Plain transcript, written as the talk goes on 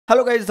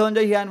Hello guys,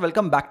 Dhananjay here and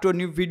welcome back to a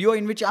new video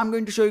in which I'm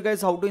going to show you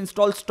guys how to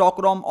install Stock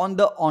ROM on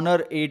the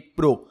Honor 8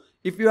 Pro.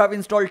 If you have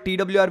installed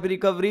TWRP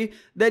recovery,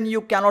 then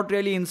you cannot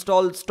really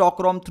install Stock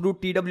ROM through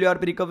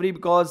TWRP recovery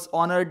because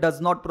Honor does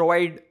not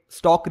provide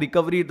stock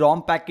recovery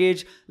ROM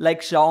package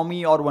like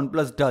Xiaomi or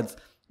OnePlus does.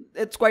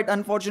 It's quite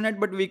unfortunate,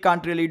 but we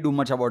can't really do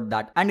much about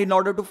that. And in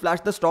order to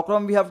flash the Stock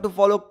ROM, we have to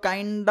follow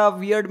kinda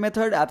weird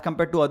method as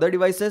compared to other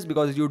devices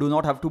because you do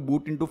not have to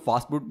boot into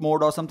fast boot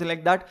mode or something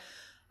like that.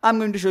 I'm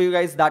going to show you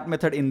guys that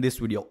method in this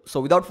video.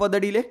 So without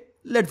further delay,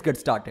 let's get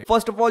started.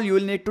 First of all, you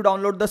will need to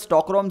download the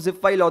Stock ROM zip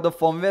file or the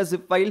firmware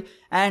zip file,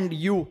 and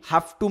you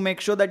have to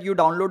make sure that you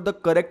download the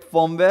correct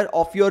firmware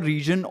of your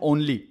region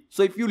only.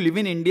 So if you live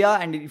in India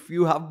and if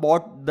you have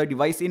bought the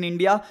device in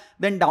India,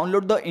 then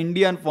download the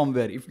Indian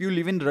firmware. If you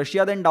live in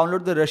Russia, then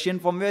download the Russian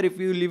firmware. If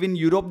you live in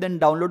Europe, then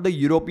download the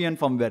European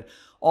firmware.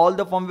 All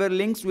the firmware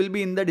links will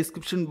be in the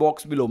description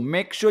box below.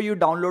 Make sure you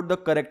download the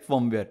correct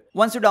firmware.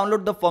 Once you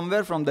download the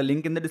firmware from the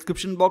link in the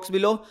description box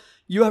below,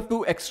 you have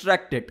to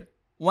extract it.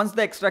 Once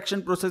the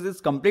extraction process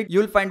is complete, you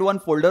will find one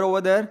folder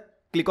over there.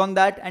 Click on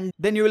that and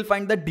then you will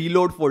find the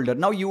deload folder.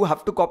 Now you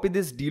have to copy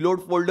this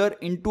deload folder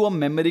into a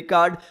memory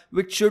card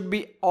which should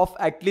be of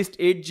at least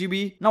 8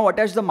 GB. Now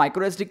attach the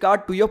microSD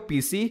card to your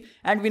PC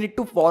and we need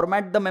to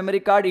format the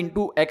memory card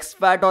into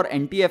exFAT or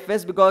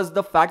NTFS because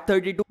the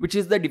FAT32, which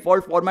is the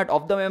default format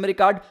of the memory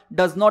card,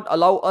 does not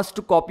allow us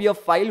to copy a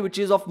file which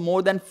is of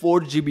more than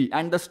 4 GB,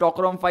 and the Stock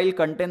ROM file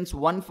contains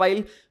one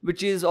file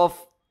which is of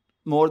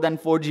more than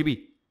 4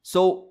 GB.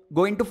 So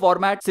go into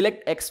format,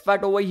 select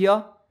exFAT over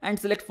here and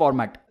select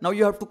format. Now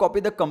you have to copy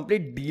the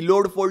complete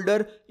deload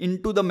folder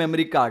into the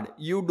memory card.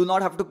 You do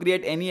not have to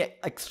create any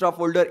extra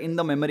folder in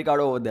the memory card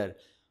over there.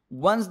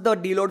 Once the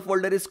deload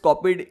folder is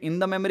copied in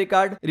the memory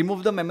card,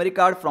 remove the memory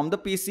card from the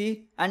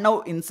PC and now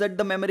insert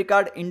the memory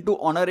card into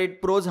Honor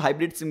 8 Pro's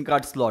hybrid SIM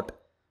card slot.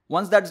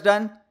 Once that's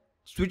done,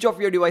 switch off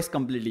your device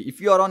completely. If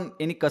you are on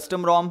any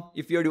custom ROM,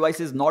 if your device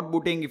is not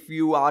booting, if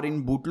you are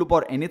in boot loop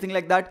or anything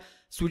like that,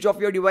 switch off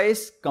your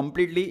device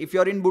completely. If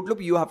you are in boot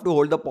loop, you have to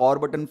hold the power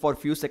button for a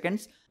few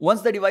seconds.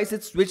 Once the device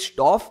is switched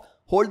off,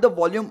 hold the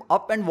volume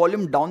up and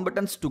volume down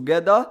buttons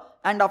together,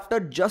 and after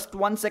just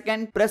 1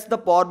 second, press the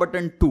power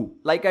button too,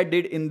 like I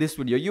did in this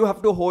video. You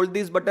have to hold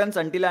these buttons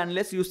until and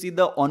unless you see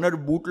the Honor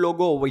boot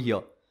logo over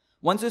here.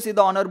 Once you see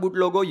the Honor boot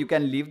logo, you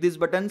can leave these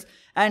buttons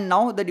and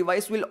now the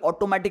device will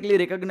automatically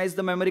recognize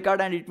the memory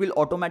card and it will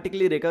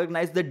automatically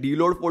recognize the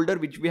deload folder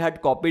which we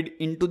had copied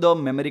into the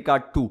memory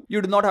card too.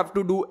 You do not have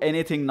to do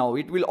anything now.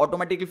 It will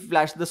automatically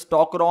flash the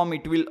Stock ROM,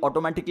 it will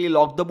automatically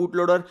lock the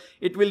bootloader,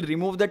 it will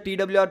remove the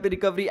TWRP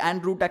recovery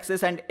and root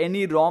access and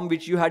any ROM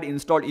which you had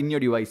installed in your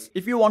device.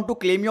 If you want to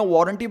claim your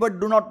warranty but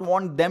do not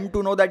want them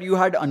to know that you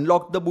had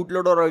unlocked the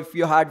bootloader or if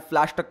you had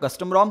flashed a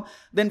custom ROM,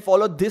 then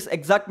follow this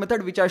exact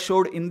method which I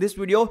showed in this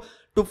video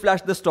to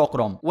flash the Stock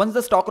ROM. Once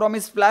the Stock ROM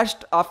is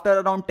flashed, after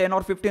around 10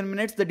 or 15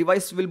 minutes, the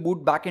device will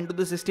boot back into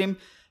the system.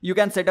 You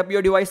can set up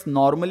your device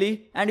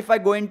normally, and if I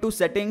go into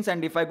settings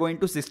and if I go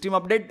into system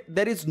update,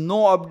 there is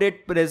no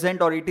update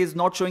present or it is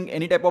not showing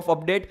any type of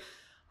update.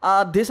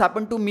 This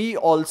happened to me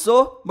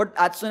also, but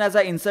as soon as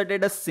I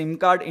inserted a SIM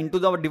card into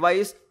the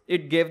device,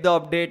 it gave the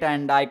update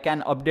and I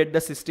can update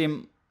the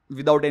system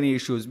without any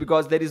issues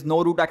because there is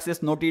no root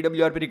access, no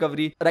TWRP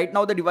recovery. Right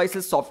now the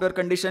device's software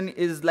condition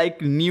is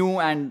like new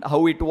and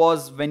how it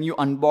was when you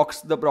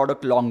unboxed the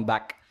product long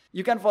back.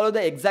 You can follow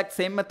the exact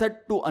same method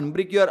to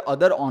unbrick your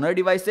other Honor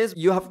devices.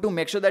 You have to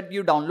make sure that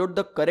you download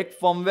the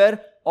correct firmware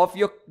of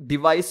your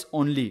device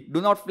only. Do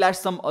not flash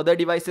some other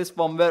device's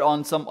firmware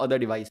on some other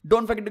device.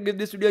 Don't forget to give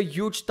this video a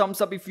huge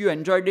thumbs up if you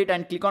enjoyed it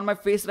and click on my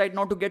face right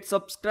now to get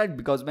subscribed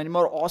because many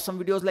more awesome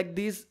videos like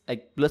these,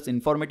 like plus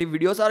informative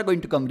videos, are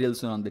going to come real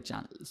soon on the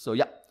channel. So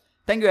yeah,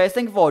 thank you guys.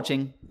 Thank you for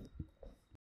watching.